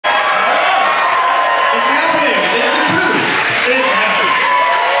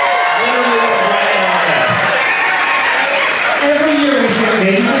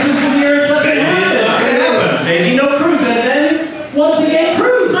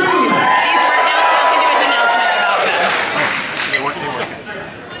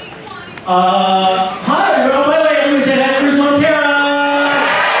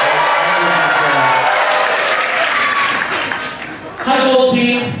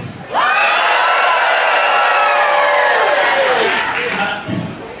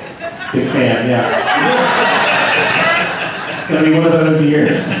Big fan, yeah. It's gonna be one of those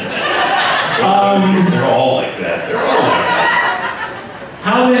years. They're all like that. They're all like that.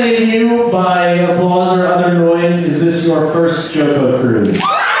 How many of you, by applause or other noise, is this your first JoCo Cruise? And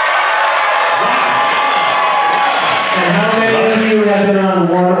how many of you have been on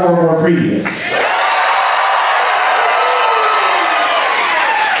one or more previous?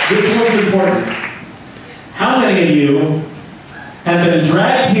 This one's important. How many of you have been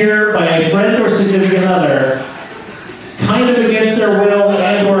dragged here by a friend or significant other, kind of against their will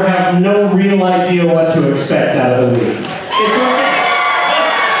and or have no real idea what to expect out of the week? It's okay.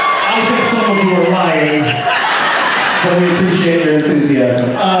 I think some of you are lying, but we appreciate your enthusiasm.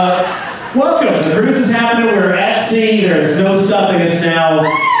 Welcome. The cruise is happening. We're at sea. There is no stopping us now.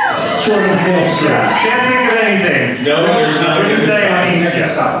 Short of full strap. Can't think of anything. No, there's nothing to say.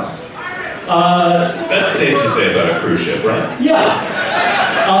 That's safe to say about a cruise ship, right? Yeah.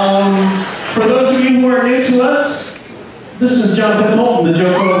 For those of you who are new to us, this is Jonathan Coulton, the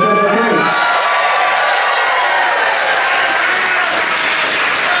JoCo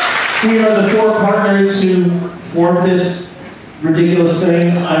Cruise. We are the four partners who formed this ridiculous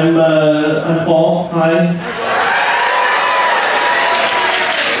thing. I'm Paul. Hi.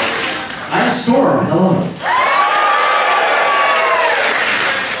 I'm Storm. Hello.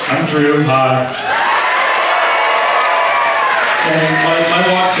 I'm Drew. Hi. My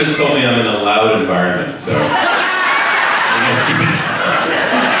watch just told me I'm in a loud environment, so. I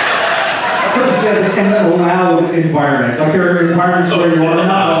thought you said in a loud environment. Like there are environments where you are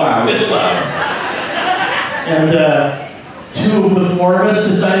not allowed. It's loud. And two of the four of us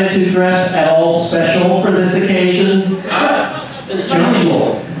decided to dress at all special for this occasion. It's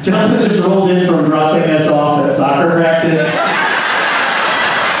unusual. Jonathan just rolled in from dropping us off at soccer practice.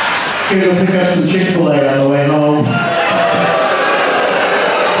 He's gonna go pick up some Chick-fil-A on the way home.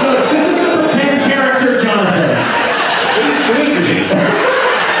 So this is the pretend character Jonathan. What are you doing to me?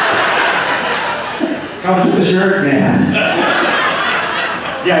 Comes with the shirt, man.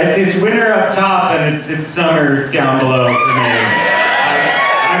 Yeah, it's winter up top and it's summer down below for me.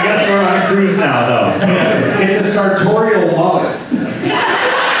 I guess we're on a cruise now, though. It's a sartorial mullet.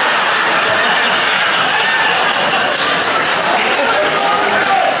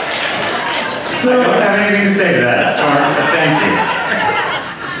 So I don't have anything to say to that, Storm, but thank you.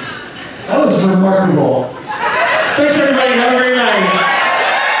 That was remarkable. Thanks everybody, have a great night.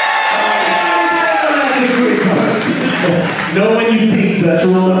 Know when you peak, that's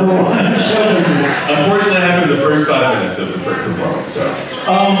rule number one. Unfortunately, that happened the first 5 minutes of the first performance, so.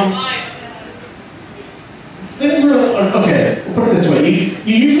 Things are, okay, we'll put it this way.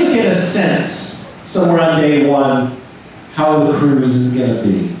 You usually get a sense, somewhere on day one, how the cruise is going to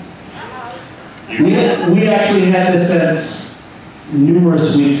be. We actually had this sense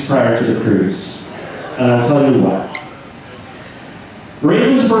numerous weeks prior to the cruise. And I'll tell you why.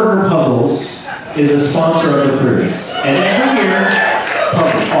 Ravensburger Puzzles is a sponsor of the cruise. And every year,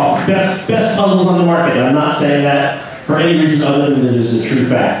 awesome, best puzzles on the market. I'm not saying that for any reason other than it is a true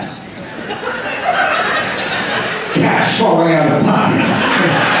fact. Cash falling out of pockets.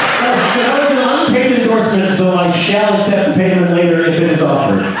 That was an unpaid endorsement, though I shall accept the payment later if it is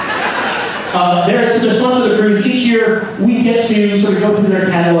offered. They're sponsor of the cruise. Each year, we get to sort of go through their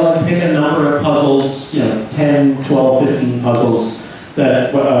catalog and pick a number of puzzles, 10, 12, 15 puzzles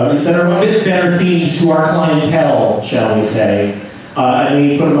that are a bit better themed to our clientele, shall we say. And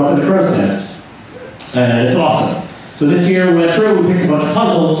we put them up in the crow's nest. And it's awesome. So this year we went through, we picked a bunch of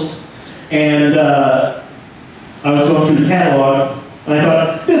puzzles, and I was going through the catalog, and I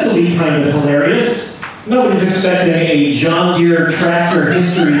thought, this will be kind of hilarious. Nobody's expecting a John Deere tractor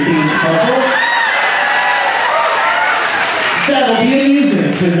history-themed puzzle. That'll be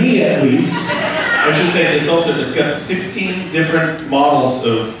amusing, to me at least. I should say it's got 16 different models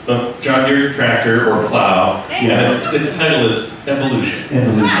of John Deere tractor or plow, and its title is Evolution.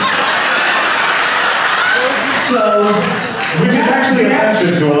 So, which is actually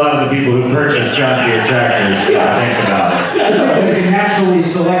offensive to a lot of the people who purchase John Deere tractors. Yeah, think about it. They can naturally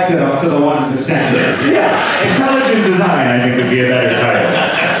select it up to the one in the center. Yeah, intelligent design, I think, would be a better title.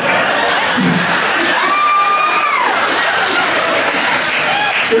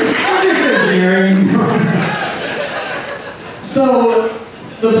 So,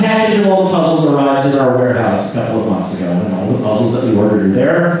 the package of all the puzzles arrives in our warehouse a couple of months ago, and all the puzzles that we ordered are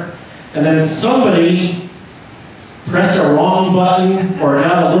there. And then somebody pressed a wrong button or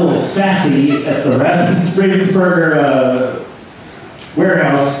got a little sassy at the Ravensburger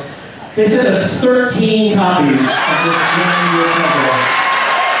warehouse. They sent us 13 copies of this puzzle.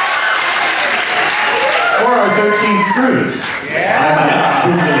 Or our 13th cruise.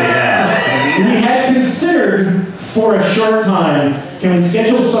 Yeah. a short time, can we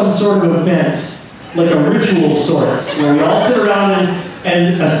schedule some sort of event, like a ritual of sorts, where we all sit around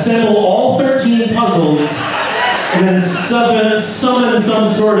and assemble all 13 puzzles, and then summon some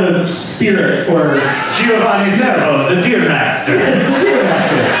sort of spirit or Giovanni Zero, the Deer Master. Yes, the Deer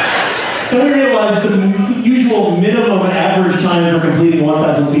Master. Then we realized the usual minimum average time for completing a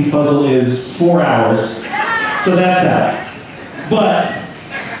 1,000-piece puzzle is 4 hours. So that's out. But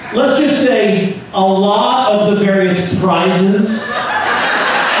let's just say a lot of the various prizes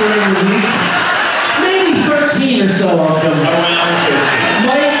during the week, maybe 13 or so of them,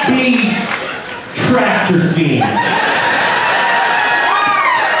 might be tractor themed.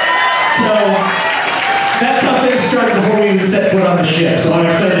 So that's how things started before we even set foot on the ship. So I'm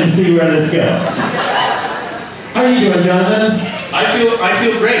excited to see where this goes. How are you doing, Jonathan? I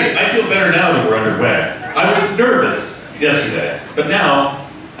feel great. I feel better now that we're underway. I was nervous yesterday, but now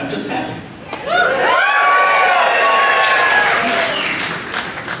I'm just happy.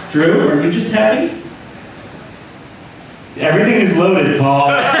 Drew, are you just happy? Everything is loaded,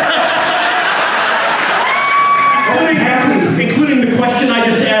 Paul. Including the question I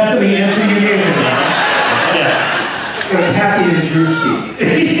just asked and the answer you gave me. Yes. So it's happy in Drew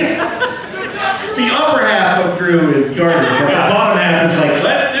speak. The upper half of Drew is guarded, but the bottom half is like,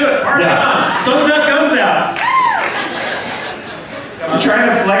 let's do it, party on. Sunset comes out. I'm trying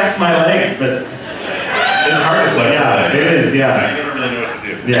to flex my leg, but It's hard to flex yeah, that. it is, yeah. I never really know what to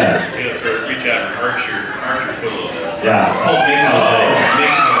do. Yeah. You gotta sort of reach out and arch your foot a little bit. Yeah. It's called making the leg.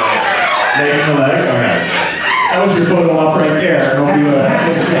 Making the leg. Making the leg? All right. That was your photo op right there. Hope you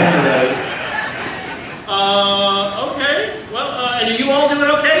okay. Well, are you all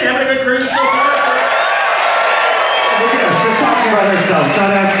doing okay? Having a good cruise so far? Look at us, just talking about ourselves,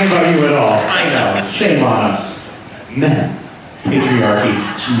 not asking about you at all. I know. Shame on us. Man. Patriarchy.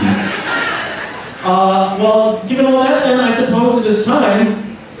 Jeez. Well, given all that, then I suppose it is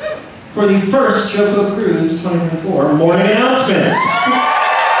time for the first JoCo Cruise 2024 morning announcements.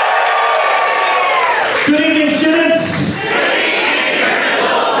 Good evening, students.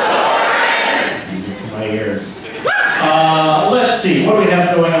 Music to my ears. Let's see, what do we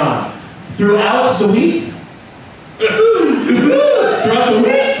have going on? Throughout the week? Throughout the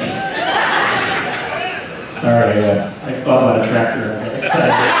week? Sorry, I thought about a tractor and I got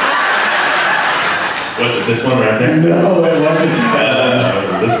excited. Was it this one right there? No, it wasn't. Was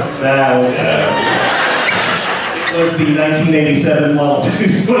it this one? That was It was the 1987 Model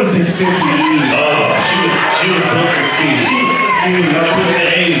 2650E. Oh, she was built for speed. That was the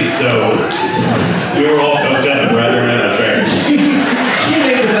 80s, so we were all hooked up and riding around a tractor. She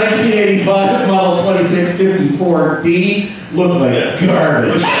made the 1985 Model 2654D look like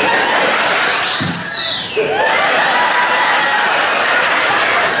garbage.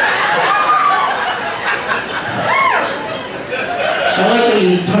 I like that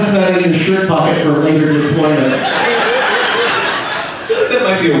you tuck that in your shirt pocket for later deployments. I feel like that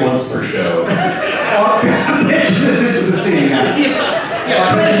might be a once per show. Pitch this into the sea now.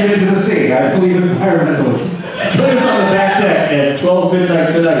 Pitch it into the sea. I believe in environmentalism. Join us on the back deck at 12 midnight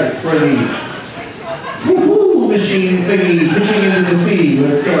tonight for the woohoo machine thingy pushing into the sea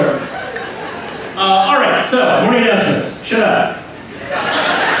with Storm. Alright, so, morning announcements. Shut up.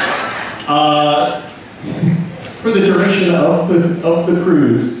 For the duration of the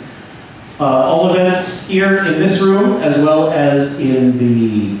cruise, all events here in this room, as well as in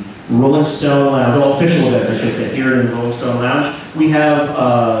the Rolling Stone Lounge, all official events I should say, here in the Rolling Stone Lounge, we have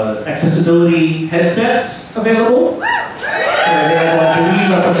accessibility headsets available. I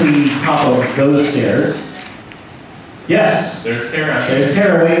believe up at the top of those stairs. Yes. There's Tara. There's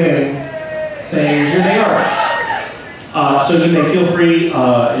Tara waving, saying, here they are. So you may feel free,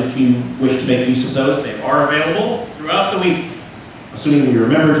 if you wish to make use of those, they are available throughout the week, assuming you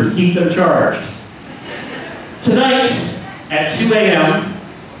remember to keep them charged. Tonight at 2 a.m.,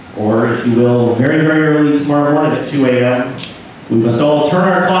 or if you will, very, very early tomorrow morning at 2 a.m., we must all turn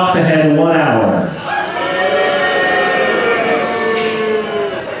our clocks ahead 1 hour.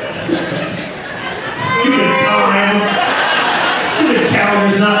 Stupid time. Stupid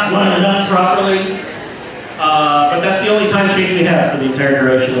calendar's not lined up properly. But that's the only time change we have for the entire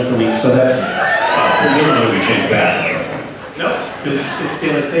duration of the week, so that's nice. Presumably we changed back. Nope, because it's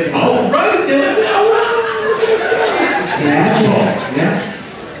daylight savings. Oh, right, daylight savings. Oh, wow. It's magic. Yeah.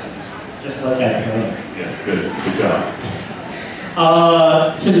 Just like that, right? Yeah, good job.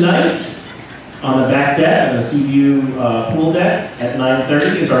 Tonight, on the back deck, on the Seaview pool deck, at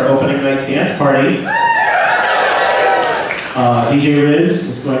 9:30 is our opening night dance party. DJ Riz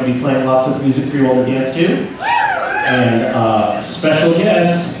is going to be playing lots of music for you all to dance to. And special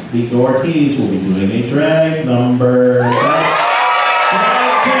guest, Vico Ortiz will be doing a drag number.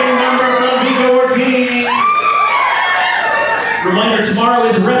 Drag king number from Vico Ortiz. Reminder, tomorrow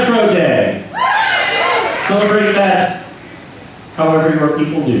is Retro Day. Celebrate that however your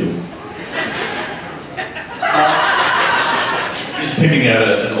people do. Just picking out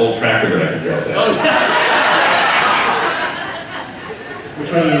an old tractor that I can dress as.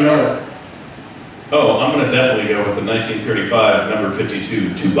 Which one do you know? Oh, I'm going to definitely go with the 1935 number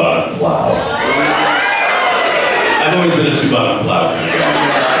 52 two-bottom plow. I've always been a two-bottom plow kind of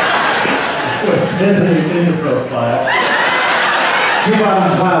guy. What it says in your Tinder profile.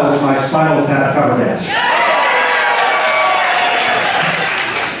 Two-bottom plow is my Spinal Tap cover band.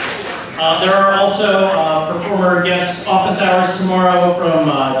 There are also performer guest office hours tomorrow from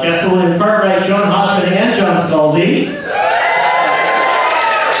Jasper William Cartwright, Johns Hodgman and Johns Scalzi.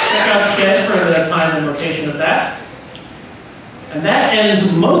 Check out sketch for the time and location of that. And that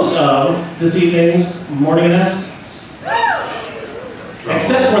ends most of this evening's morning announcements.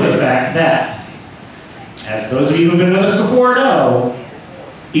 Except for the fact that, as those of you who have been with us before know,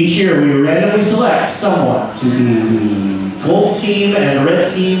 each year we randomly select someone to be the gold team and red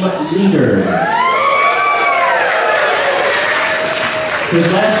team leaders. Does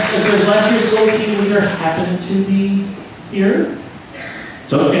last year's gold team leader happen to be here?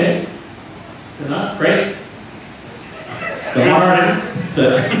 It's okay. They're not? Great.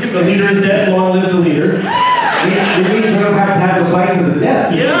 The leader is dead, long live the leader. It means we don't have to have the fight to the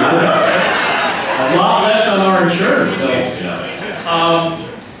death. Yeah. A lot less on our insurance bill.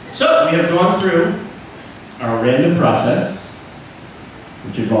 So we have gone through our random process,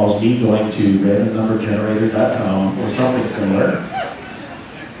 which involves me going to randomnumbergenerator.com or something similar.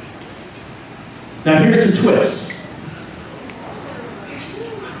 Now here's the twist.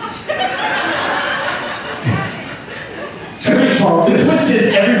 The twist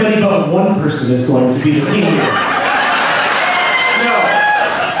is everybody but one person is going to be the team leader.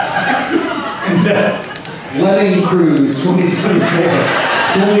 No. Letting Cruise 2024.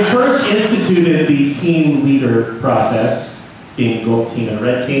 So when we first instituted the team leader process, being gold team and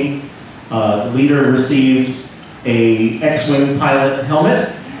red team, the leader received a X-Wing pilot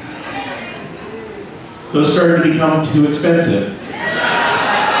helmet. Those started to become too expensive.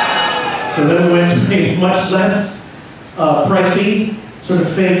 So then we went to a much less pricey, sort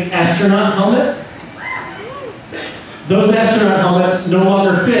of fake astronaut helmet. Those astronaut helmets no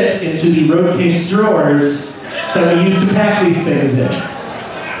longer fit into the road case drawers that we used to pack these things in.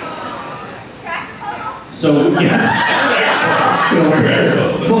 So, yes.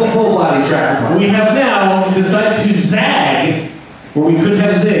 Full body tracker. We have now decided to zag where we could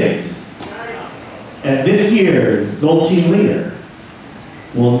have zigged. And this year's gold team leader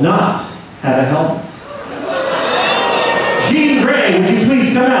will not have a helmet. Gene Gray, would you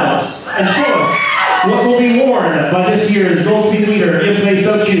please come out and show us what will be worn by this year's gold team leader if they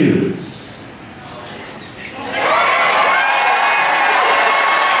so choose?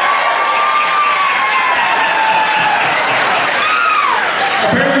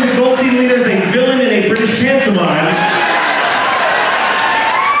 Apparently the gold team leader is a villain in a British pantomime.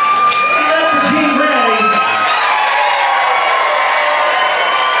 Give it up for Gene Gray.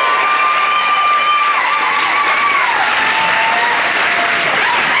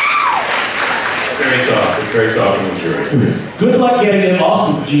 It's very soft and luxurious. Good luck getting it off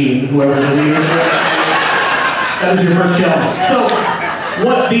of Gene, whoever the leader is. That is your first challenge. So,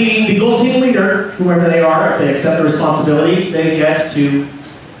 what the gold team leader, whoever they are, if they accept the responsibility, they get to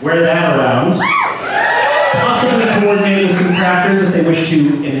wear that around. Possibly coordinate with some crafters if they wish to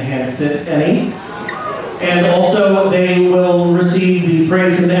enhance it any. And also, they will receive the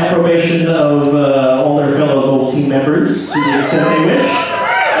praise and approbation of all their fellow gold team members to the extent they wish.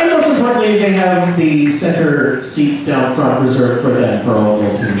 And most importantly, they have the center seats down front reserved for them for all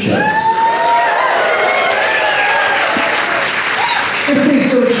gold team shows. If they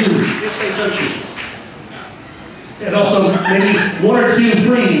so choose. If they so choose. And also maybe one or two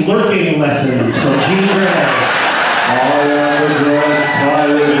free lurking lessons from Gene Gray. I am the drug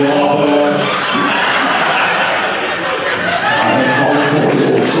pilot Robert. I am calling for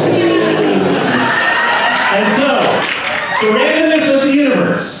your soul. And so, the randomness of the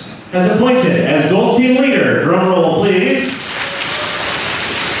universe has appointed as gold team leader, drum roll please,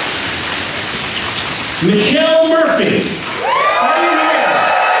 Michelle Murphy. Are you here?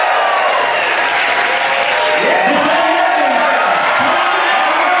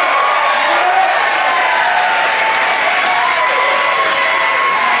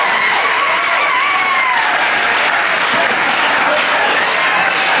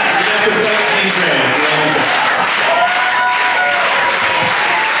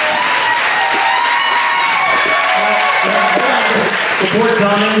 before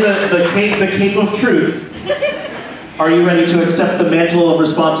donning the cape of truth, are you ready to accept the mantle of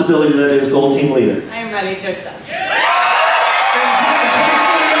responsibility that is Gold Team Leader? I am ready to accept.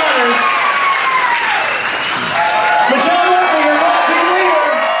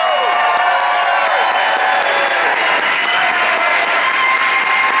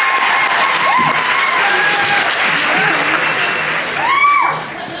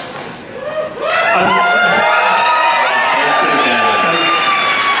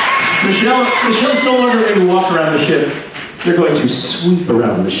 Michelle's no longer going to walk around the ship. They're going to sweep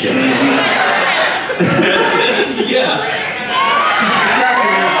around the ship. Yeah.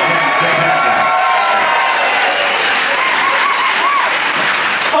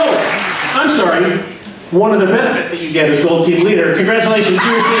 Oh, I'm sorry. One other benefit that you get as Gold Team Leader. Congratulations,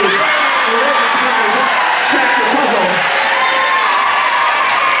 you receive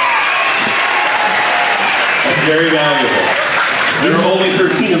That's very valuable. There are only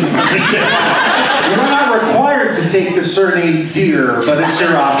 13 of them on the ship. You're not required to take the surname Deer, but it's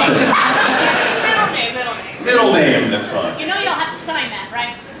your option. Middle name. That's fine. You know you'll have to sign that,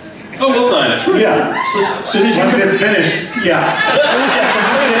 right? Oh, we'll sign it. Sure. Yeah. So Once it's finished. yeah.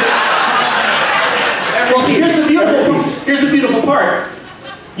 Well, see, here's the beautiful part.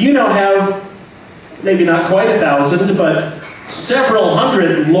 You now have maybe not quite 1,000, but several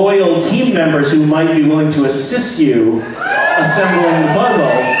hundred loyal team members who might be willing to assist you assembling the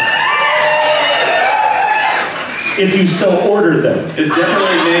puzzle if you so ordered them. It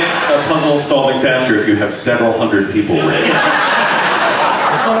definitely makes a puzzle solving faster if you have several hundred people ready.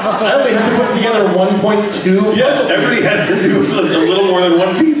 I only have to put together 1.2. Yes, everybody has to do a little more than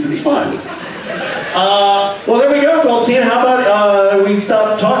one piece. It's fine. Well, there we go, Gold Team. How about we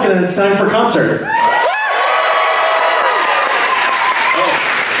stop talking and it's time for concert?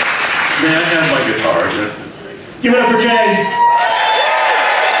 May I have my guitar just as... Give it up for Jay.